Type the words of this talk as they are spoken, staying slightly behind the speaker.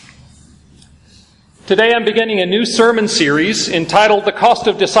Today I'm beginning a new sermon series entitled The Cost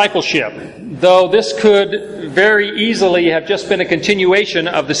of Discipleship, though this could very easily have just been a continuation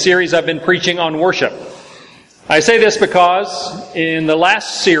of the series I've been preaching on worship. I say this because in the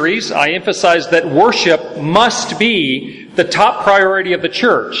last series I emphasized that worship must be the top priority of the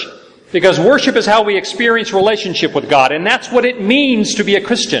church, because worship is how we experience relationship with God, and that's what it means to be a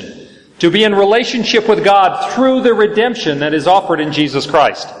Christian, to be in relationship with God through the redemption that is offered in Jesus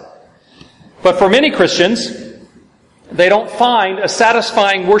Christ. But for many Christians, they don't find a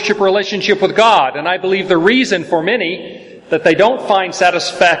satisfying worship relationship with God. And I believe the reason for many that they don't find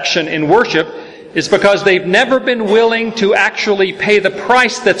satisfaction in worship is because they've never been willing to actually pay the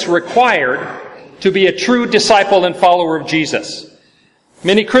price that's required to be a true disciple and follower of Jesus.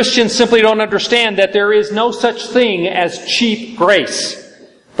 Many Christians simply don't understand that there is no such thing as cheap grace,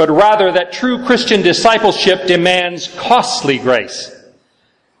 but rather that true Christian discipleship demands costly grace.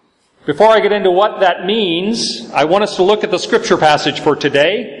 Before I get into what that means, I want us to look at the scripture passage for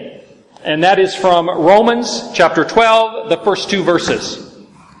today, and that is from Romans chapter 12, the first two verses.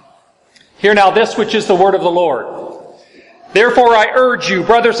 Hear now this which is the word of the Lord. Therefore I urge you,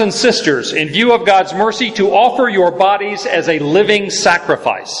 brothers and sisters, in view of God's mercy, to offer your bodies as a living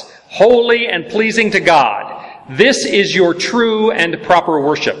sacrifice, holy and pleasing to God. This is your true and proper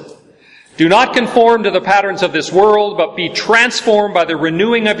worship. Do not conform to the patterns of this world, but be transformed by the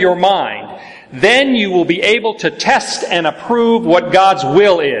renewing of your mind. Then you will be able to test and approve what God's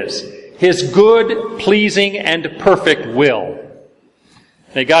will is, His good, pleasing, and perfect will.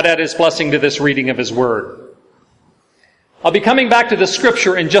 May God add His blessing to this reading of His Word. I'll be coming back to the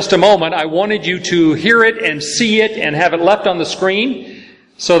Scripture in just a moment. I wanted you to hear it and see it and have it left on the screen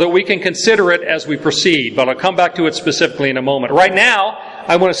so that we can consider it as we proceed. But I'll come back to it specifically in a moment. Right now,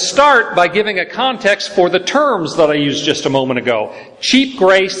 I want to start by giving a context for the terms that I used just a moment ago. Cheap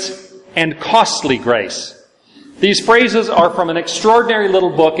grace and costly grace. These phrases are from an extraordinary little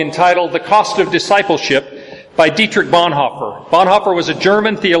book entitled The Cost of Discipleship by Dietrich Bonhoeffer. Bonhoeffer was a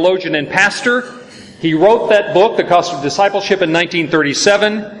German theologian and pastor. He wrote that book, The Cost of Discipleship, in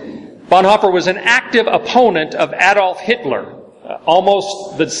 1937. Bonhoeffer was an active opponent of Adolf Hitler.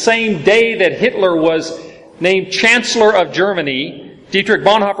 Almost the same day that Hitler was named Chancellor of Germany, Dietrich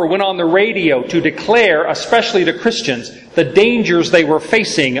Bonhoeffer went on the radio to declare, especially to Christians, the dangers they were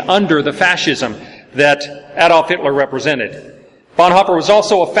facing under the fascism that Adolf Hitler represented. Bonhoeffer was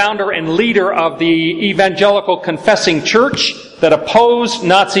also a founder and leader of the Evangelical Confessing Church that opposed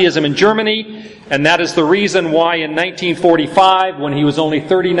Nazism in Germany, and that is the reason why in 1945, when he was only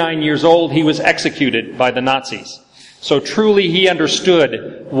 39 years old, he was executed by the Nazis. So truly he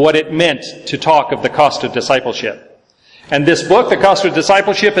understood what it meant to talk of the cost of discipleship. And this book, The Cost of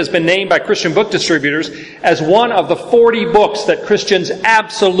Discipleship, has been named by Christian book distributors as one of the 40 books that Christians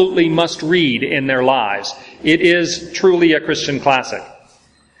absolutely must read in their lives. It is truly a Christian classic.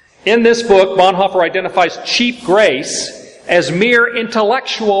 In this book, Bonhoeffer identifies cheap grace as mere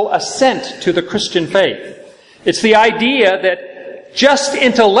intellectual assent to the Christian faith. It's the idea that just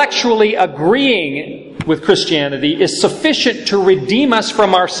intellectually agreeing with Christianity is sufficient to redeem us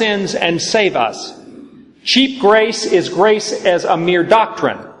from our sins and save us. Cheap grace is grace as a mere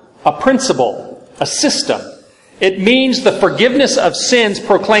doctrine, a principle, a system. It means the forgiveness of sins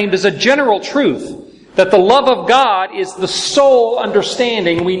proclaimed as a general truth, that the love of God is the sole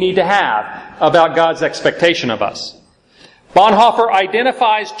understanding we need to have about God's expectation of us. Bonhoeffer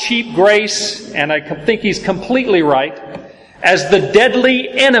identifies cheap grace, and I think he's completely right, as the deadly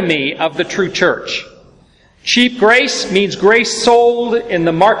enemy of the true church. Cheap grace means grace sold in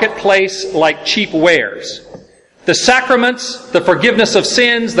the marketplace like cheap wares. The sacraments, the forgiveness of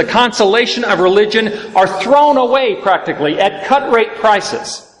sins, the consolation of religion are thrown away practically at cut-rate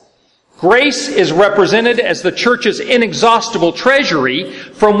prices. Grace is represented as the church's inexhaustible treasury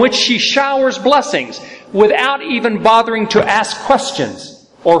from which she showers blessings without even bothering to ask questions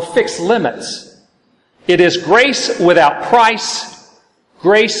or fix limits. It is grace without price,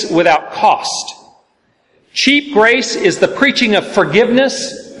 grace without cost. Cheap grace is the preaching of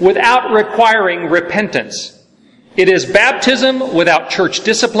forgiveness without requiring repentance. It is baptism without church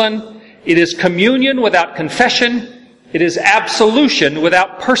discipline. It is communion without confession. It is absolution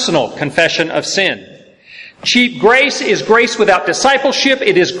without personal confession of sin. Cheap grace is grace without discipleship.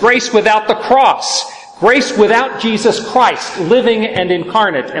 It is grace without the cross. Grace without Jesus Christ living and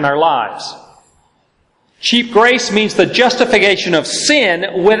incarnate in our lives. Cheap grace means the justification of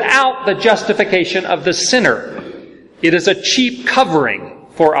sin without the justification of the sinner. It is a cheap covering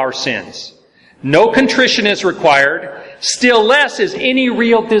for our sins. No contrition is required. Still less is any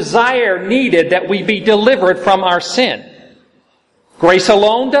real desire needed that we be delivered from our sin. Grace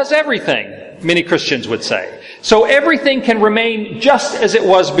alone does everything. many Christians would say. So everything can remain just as it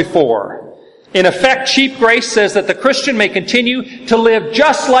was before. In effect, cheap grace says that the Christian may continue to live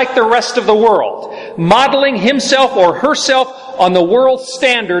just like the rest of the world, modeling himself or herself on the world's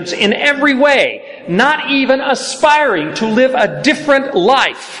standards in every way, not even aspiring to live a different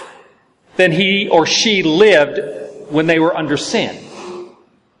life than he or she lived when they were under sin.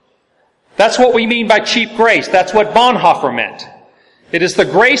 That's what we mean by cheap grace. That's what Bonhoeffer meant. It is the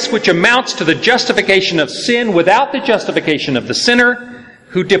grace which amounts to the justification of sin without the justification of the sinner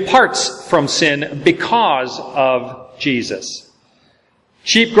who departs from sin because of Jesus.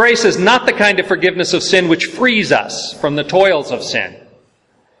 Cheap grace is not the kind of forgiveness of sin which frees us from the toils of sin.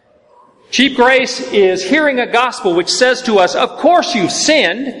 Cheap grace is hearing a gospel which says to us, of course you've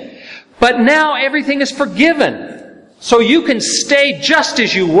sinned, but now everything is forgiven. So you can stay just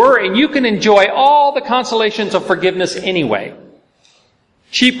as you were and you can enjoy all the consolations of forgiveness anyway.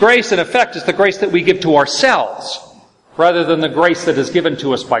 Cheap grace, in effect, is the grace that we give to ourselves rather than the grace that is given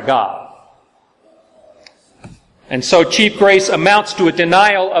to us by God. And so cheap grace amounts to a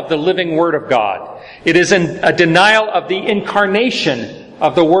denial of the living Word of God. It is a denial of the incarnation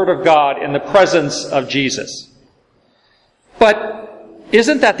of the Word of God in the presence of Jesus. But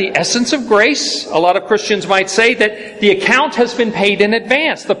isn't that the essence of grace? A lot of Christians might say that the account has been paid in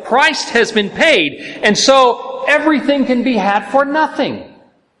advance. The price has been paid. And so everything can be had for nothing.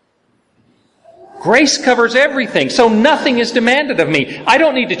 Grace covers everything, so nothing is demanded of me. I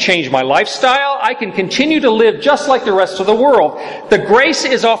don't need to change my lifestyle. I can continue to live just like the rest of the world. The grace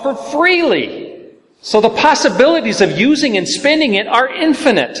is offered freely. So the possibilities of using and spending it are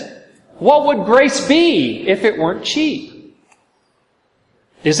infinite. What would grace be if it weren't cheap?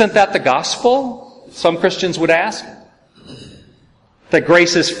 Isn't that the gospel? Some Christians would ask. That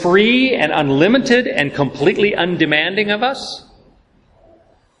grace is free and unlimited and completely undemanding of us?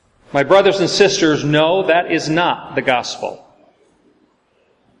 My brothers and sisters, no, that is not the gospel.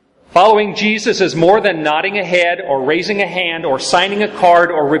 Following Jesus is more than nodding a head or raising a hand or signing a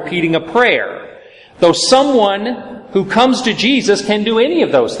card or repeating a prayer. Though someone who comes to Jesus can do any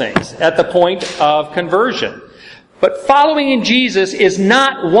of those things at the point of conversion. But following in Jesus is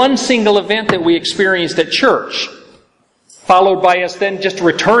not one single event that we experienced at church, followed by us then just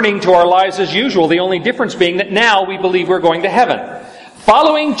returning to our lives as usual, the only difference being that now we believe we're going to heaven.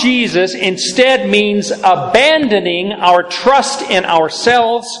 Following Jesus instead means abandoning our trust in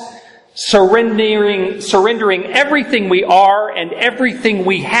ourselves, surrendering everything we are and everything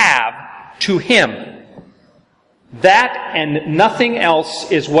we have to Him. That and nothing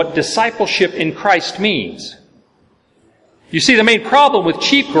else is what discipleship in Christ means. You see, the main problem with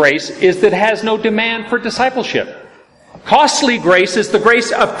cheap grace is that it has no demand for discipleship. Costly grace is the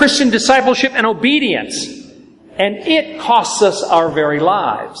grace of Christian discipleship and obedience. And it costs us our very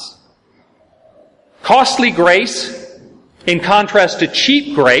lives. Costly grace, in contrast to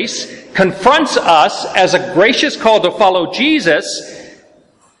cheap grace, confronts us as a gracious call to follow Jesus,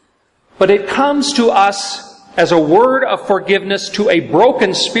 but it comes to us as a word of forgiveness to a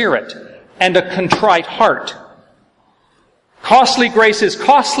broken spirit and a contrite heart. Costly grace is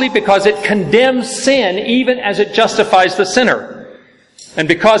costly because it condemns sin even as it justifies the sinner. And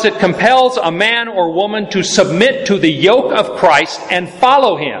because it compels a man or woman to submit to the yoke of Christ and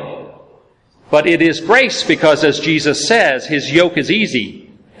follow Him. But it is grace because, as Jesus says, His yoke is easy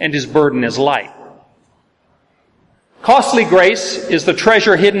and His burden is light. Costly grace is the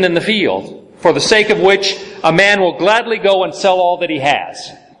treasure hidden in the field, for the sake of which a man will gladly go and sell all that he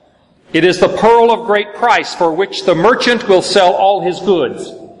has. It is the pearl of great price for which the merchant will sell all his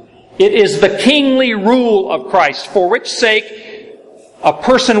goods. It is the kingly rule of Christ, for which sake a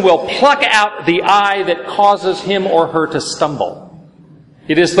person will pluck out the eye that causes him or her to stumble.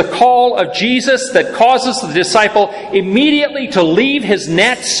 It is the call of Jesus that causes the disciple immediately to leave his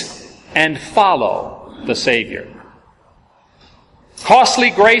nets and follow the Savior. Costly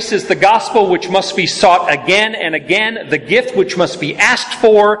grace is the gospel which must be sought again and again, the gift which must be asked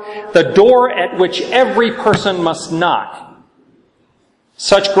for, the door at which every person must knock.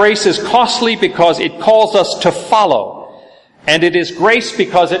 Such grace is costly because it calls us to follow. And it is grace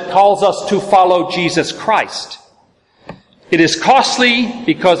because it calls us to follow Jesus Christ. It is costly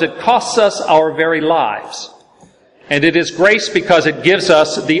because it costs us our very lives. And it is grace because it gives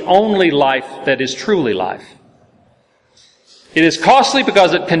us the only life that is truly life. It is costly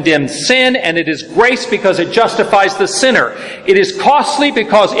because it condemns sin, and it is grace because it justifies the sinner. It is costly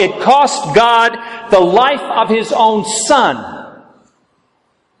because it cost God the life of His own Son.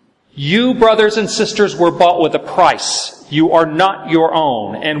 You, brothers and sisters, were bought with a price. You are not your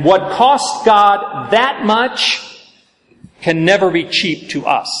own. And what cost God that much can never be cheap to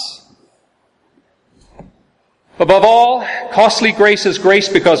us. Above all, costly grace is grace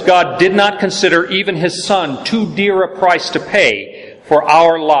because God did not consider even His Son too dear a price to pay for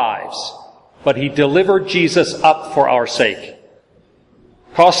our lives, but He delivered Jesus up for our sake.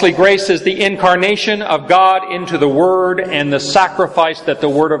 Costly grace is the incarnation of God into the Word and the sacrifice that the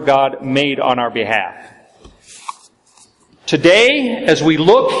Word of God made on our behalf. Today, as we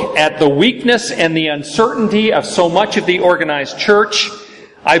look at the weakness and the uncertainty of so much of the organized church,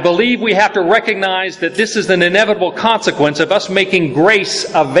 I believe we have to recognize that this is an inevitable consequence of us making grace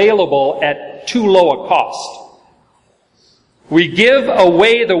available at too low a cost. We give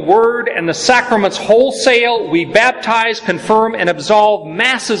away the Word and the sacraments wholesale. We baptize, confirm, and absolve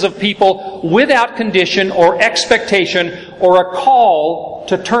masses of people without condition or expectation or a call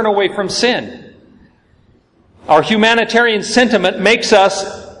to turn away from sin. Our humanitarian sentiment makes us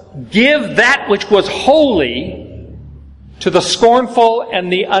give that which was holy to the scornful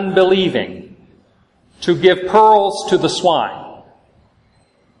and the unbelieving, to give pearls to the swine.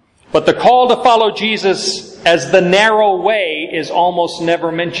 But the call to follow Jesus as the narrow way is almost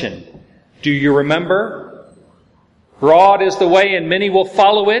never mentioned. Do you remember? Broad is the way and many will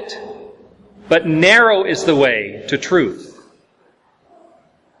follow it, but narrow is the way to truth.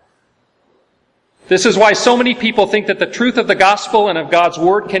 This is why so many people think that the truth of the gospel and of God's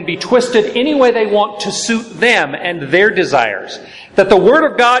Word can be twisted any way they want to suit them and their desires. That the Word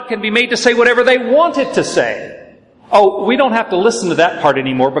of God can be made to say whatever they want it to say. Oh, we don't have to listen to that part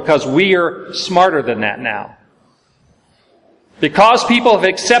anymore because we are smarter than that now. Because people have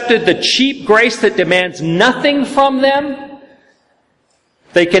accepted the cheap grace that demands nothing from them,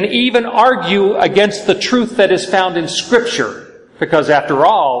 they can even argue against the truth that is found in Scripture. Because after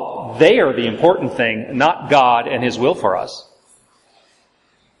all, they are the important thing, not God and His will for us.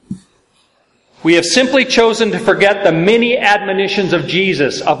 We have simply chosen to forget the many admonitions of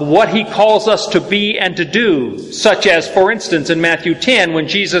Jesus of what He calls us to be and to do, such as, for instance, in Matthew 10, when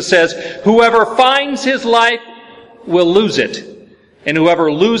Jesus says, "Whoever finds his life will lose it, and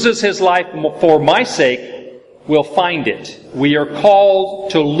whoever loses his life for my sake will find it." We are called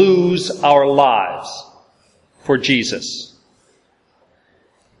to lose our lives for Jesus.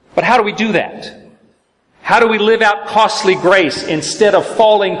 But how do we do that? How do we live out costly grace instead of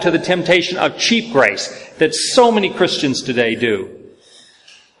falling to the temptation of cheap grace that so many Christians today do?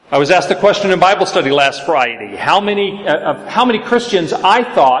 I was asked the question in Bible study last Friday. How many Christians I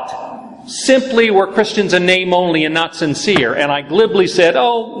thought simply were Christians in name only and not sincere? And I glibly said,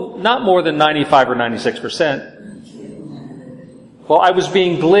 not more than 95 or 96%. Well, I was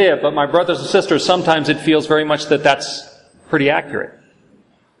being glib, but my brothers and sisters, sometimes it feels very much that that's pretty accurate.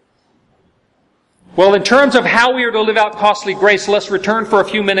 Well, in terms of how we are to live out costly grace, let's return for a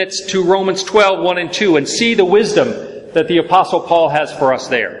few minutes to Romans 12, 1 and 2 and see the wisdom that the Apostle Paul has for us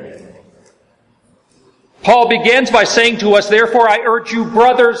there. Paul begins by saying to us, "Therefore I urge you,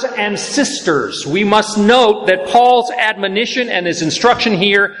 brothers and sisters." We must note that Paul's admonition and his instruction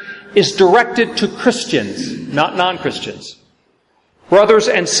here is directed to Christians, not non-Christians. Brothers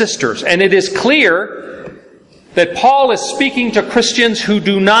and sisters. And it is clear that Paul is speaking to Christians who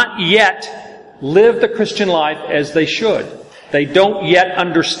do not yet live the Christian life as they should. They don't yet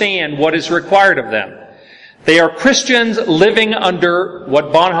understand what is required of them. They are Christians living under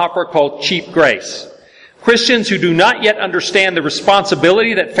what Bonhoeffer called cheap grace. Christians who do not yet understand the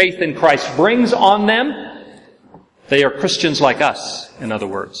responsibility that faith in Christ brings on them. They are Christians like us, in other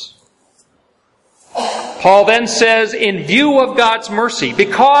words. Paul then says, in view of God's mercy,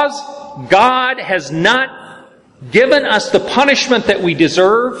 because God has not given us the punishment that we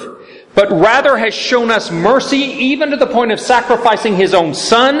deserve, but rather has shown us mercy even to the point of sacrificing His own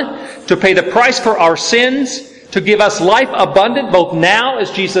Son to pay the price for our sins, to give us life abundant both now,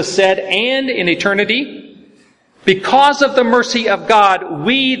 as Jesus said, and in eternity. Because of the mercy of God,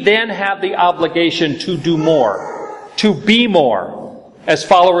 we then have the obligation to do more, to be more as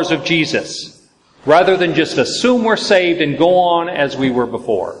followers of Jesus, rather than just assume we're saved and go on as we were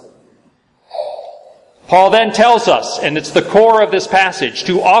before. Paul then tells us, and it's the core of this passage,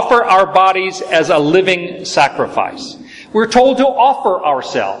 to offer our bodies as a living sacrifice. We're told to offer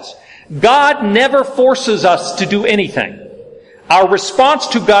ourselves. God never forces us to do anything. Our response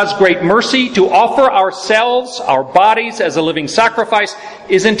to God's great mercy, to offer ourselves, our bodies as a living sacrifice,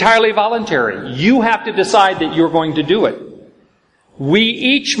 is entirely voluntary. You have to decide that you're going to do it. We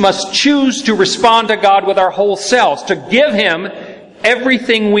each must choose to respond to God with our whole selves, to give Him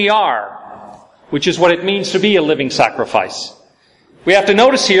everything we are, which is what it means to be a living sacrifice. We have to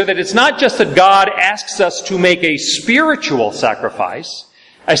notice here that it's not just that God asks us to make a spiritual sacrifice,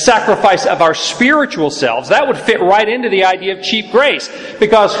 a sacrifice of our spiritual selves. That would fit right into the idea of cheap grace.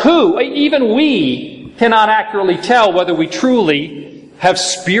 Because even we cannot accurately tell whether we truly have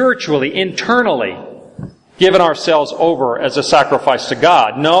spiritually, internally, given ourselves over as a sacrifice to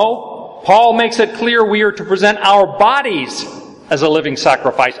God. No, Paul makes it clear we are to present our bodies as a living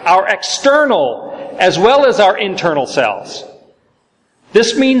sacrifice, our external as well as our internal selves.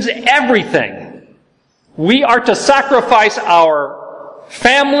 This means everything. We are to sacrifice our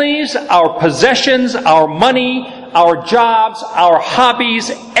families, our possessions, our money, our jobs, our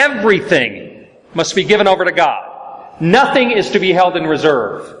hobbies, everything must be given over to God. Nothing is to be held in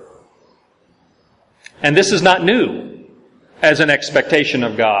reserve. And this is not new as an expectation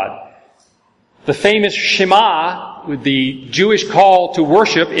of God. The famous Shema, with the Jewish call to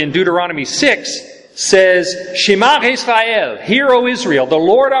worship in Deuteronomy 6, says, Shema Israel, hear, O Israel, the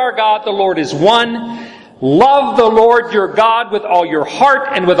Lord our God, the Lord is one. Love the Lord your God with all your heart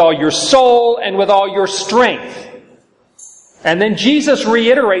and with all your soul and with all your strength. And then Jesus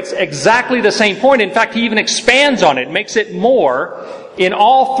reiterates exactly the same point. In fact, he even expands on it, makes it more. In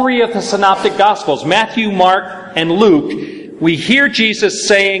all three of the synoptic Gospels, Matthew, Mark, and Luke, we hear Jesus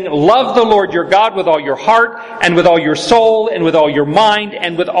saying, love the Lord your God with all your heart and with all your soul and with all your mind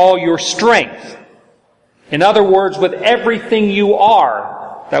and with all your strength. In other words, with everything you are.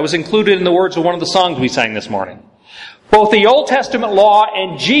 That was included in the words of one of the songs we sang this morning. Both the Old Testament law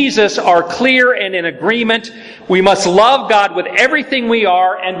and Jesus are clear and in agreement. We must love God with everything we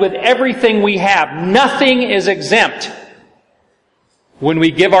are and with everything we have. Nothing is exempt when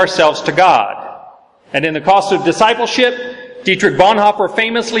we give ourselves to God. And in the Cost of Discipleship, Dietrich Bonhoeffer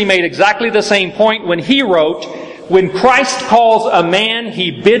famously made exactly the same point when he wrote, when Christ calls a man,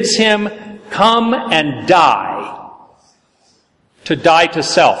 he bids him come and die. To die to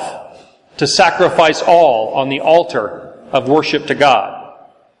self. To sacrifice all on the altar of worship to God.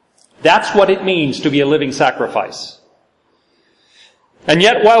 That's what it means to be a living sacrifice. And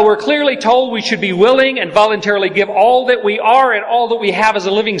yet, while we're clearly told we should be willing and voluntarily give all that we are and all that we have as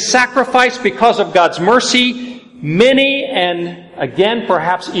a living sacrifice because of God's mercy, many, and again,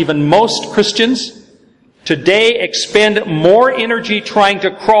 perhaps even most Christians today expend more energy trying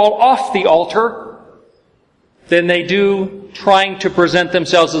to crawl off the altar than they do trying to present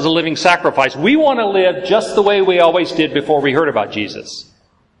themselves as a living sacrifice. We want to live just the way we always did before we heard about Jesus.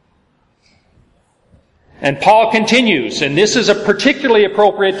 And Paul continues, and this is particularly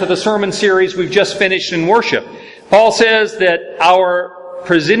appropriate to the sermon series we've just finished in worship. Paul says that our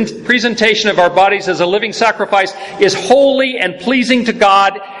presentation of our bodies as a living sacrifice is holy and pleasing to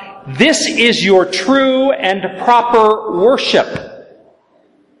God. This is your true and proper worship.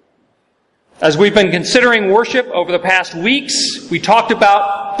 As we've been considering worship over the past weeks, we talked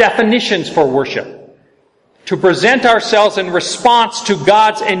about definitions for worship. To present ourselves in response to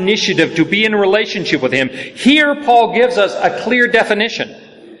God's initiative, to be in a relationship with Him. Here, Paul gives us a clear definition.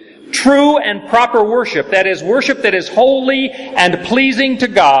 True and proper worship, that is holy and pleasing to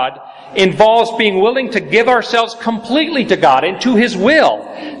God, involves being willing to give ourselves completely to God and to His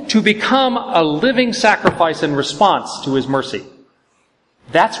will, to become a living sacrifice in response to His mercy.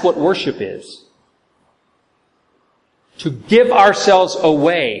 That's what worship is. To give ourselves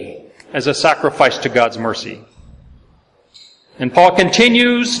away as a sacrifice to God's mercy. And Paul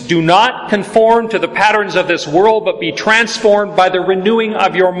continues, do not conform to the patterns of this world, but be transformed by the renewing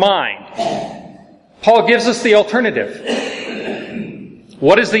of your mind. Paul gives us the alternative.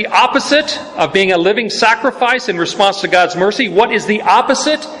 What is the opposite of being a living sacrifice in response to God's mercy? What is the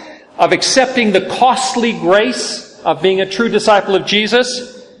opposite of accepting the costly grace of being a true disciple of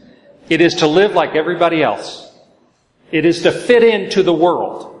Jesus? It is to live like everybody else. It is to fit into the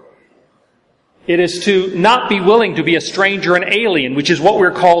world. It is to not be willing to be a stranger and alien, which is what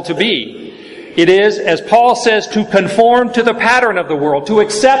we're called to be. It is, as Paul says, to conform to the pattern of the world, to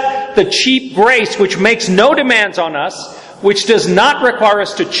accept the cheap grace which makes no demands on us, which does not require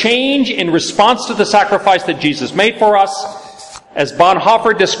us to change in response to the sacrifice that Jesus made for us. As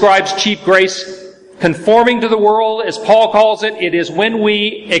Bonhoeffer describes cheap grace, conforming to the world, as Paul calls it, it is when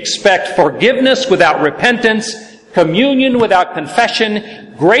we expect forgiveness without repentance, communion without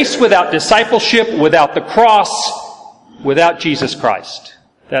confession, grace without discipleship, without the cross, without Jesus Christ.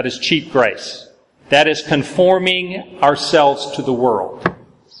 That is cheap grace. That is conforming ourselves to the world.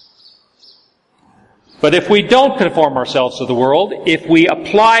 But if we don't conform ourselves to the world, if we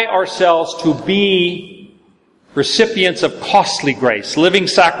apply ourselves to be recipients of costly grace, living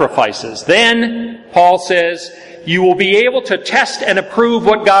sacrifices, then, Paul says, you will be able to test and approve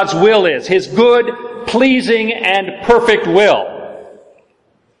what God's will is, His good, pleasing, and perfect will.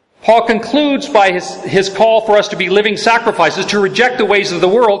 Paul concludes by his call for us to be living sacrifices, to reject the ways of the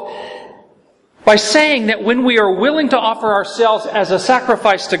world, by saying that when we are willing to offer ourselves as a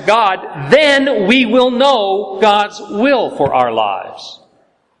sacrifice to God, then we will know God's will for our lives.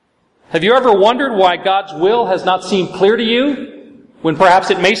 Have you ever wondered why God's will has not seemed clear to you, when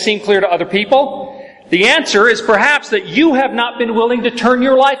perhaps it may seem clear to other people? The answer is perhaps that you have not been willing to turn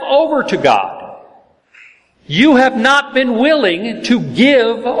your life over to God. You have not been willing to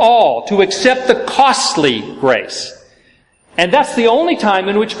give all, to accept the costly grace. And that's the only time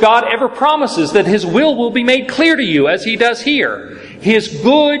in which God ever promises that His will be made clear to you, as He does here. His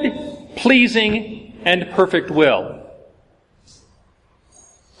good, pleasing, and perfect will.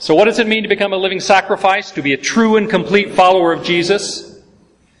 So what does it mean to become a living sacrifice, to be a true and complete follower of Jesus?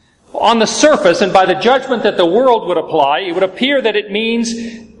 On the surface, and by the judgment that the world would apply, it would appear that it means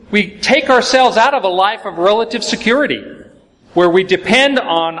we take ourselves out of a life of relative security, where we depend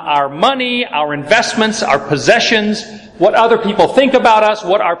on our money, our investments, our possessions, what other people think about us,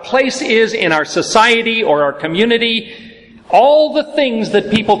 what our place is in our society or our community, all the things that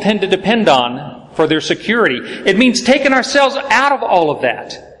people tend to depend on for their security. It means taking ourselves out of all of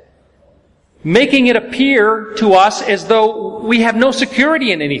that, making it appear to us as though we have no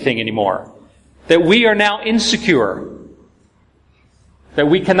security in anything anymore, that we are now insecure, that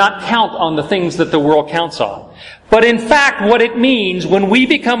we cannot count on the things that the world counts on. But in fact, what it means when we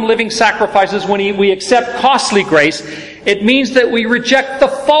become living sacrifices, when we accept costly grace, it means that we reject the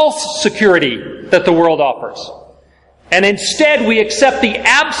false security that the world offers. And instead we accept the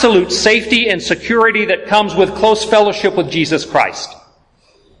absolute safety and security that comes with close fellowship with Jesus Christ.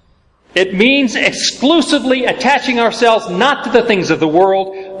 It means exclusively attaching ourselves not to the things of the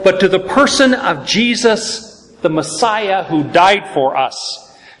world, but to the person of Jesus, the Messiah who died for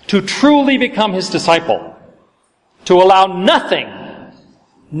us, to truly become His disciple, to allow nothing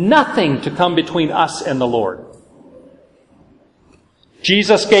to come between us and the Lord.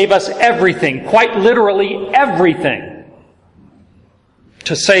 Jesus gave us everything, quite literally everything,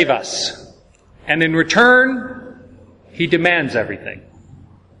 to save us. And in return, He demands everything.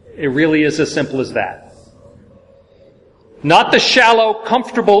 It really is as simple as that. Not the shallow,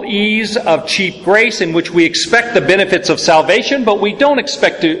 comfortable ease of cheap grace in which we expect the benefits of salvation, but we don't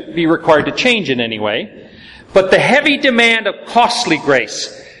expect to be required to change in any way. But the heavy demand of costly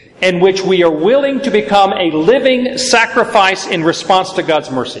grace in which we are willing to become a living sacrifice in response to God's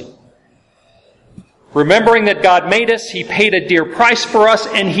mercy. Remembering that God made us, He paid a dear price for us,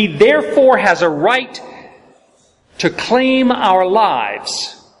 and He therefore has a right to claim our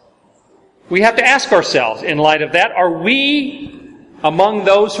lives. We have to ask ourselves, in light of that, are we among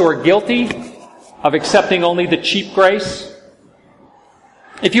those who are guilty of accepting only the cheap grace?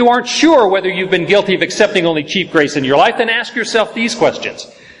 If you aren't sure whether you've been guilty of accepting only cheap grace in your life, then ask yourself these questions.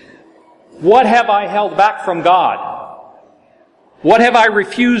 What have I held back from God? What have I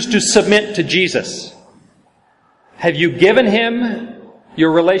refused to submit to Jesus? Have you given Him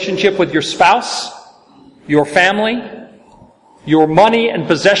your relationship with your spouse, your family, your money and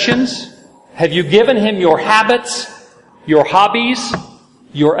possessions? Have you given Him your habits, your hobbies,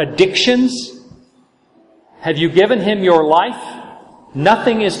 your addictions? Have you given Him your life?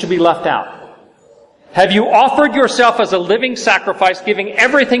 Nothing is to be left out. Have you offered yourself as a living sacrifice, giving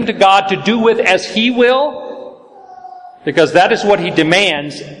everything to God to do with as He will? Because that is what He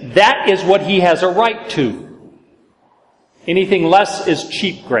demands. That is what He has a right to. Anything less is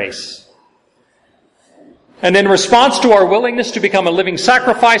cheap grace. And in response to our willingness to become a living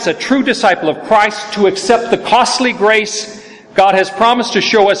sacrifice, a true disciple of Christ, to accept the costly grace, God has promised to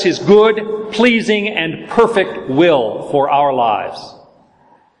show us His good, pleasing, and perfect will for our lives.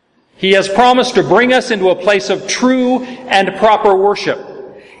 He has promised to bring us into a place of true and proper worship,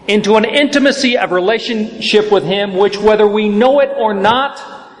 into an intimacy of relationship with Him, which, whether we know it or not,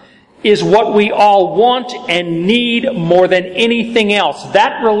 is what we all want and need more than anything else.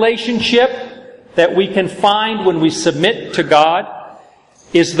 That relationship that we can find when we submit to God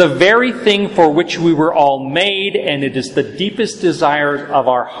is the very thing for which we were all made, and it is the deepest desire of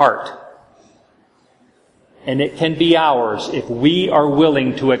our heart. And it can be ours if we are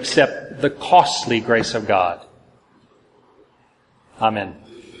willing to accept the costly grace of God. Amen.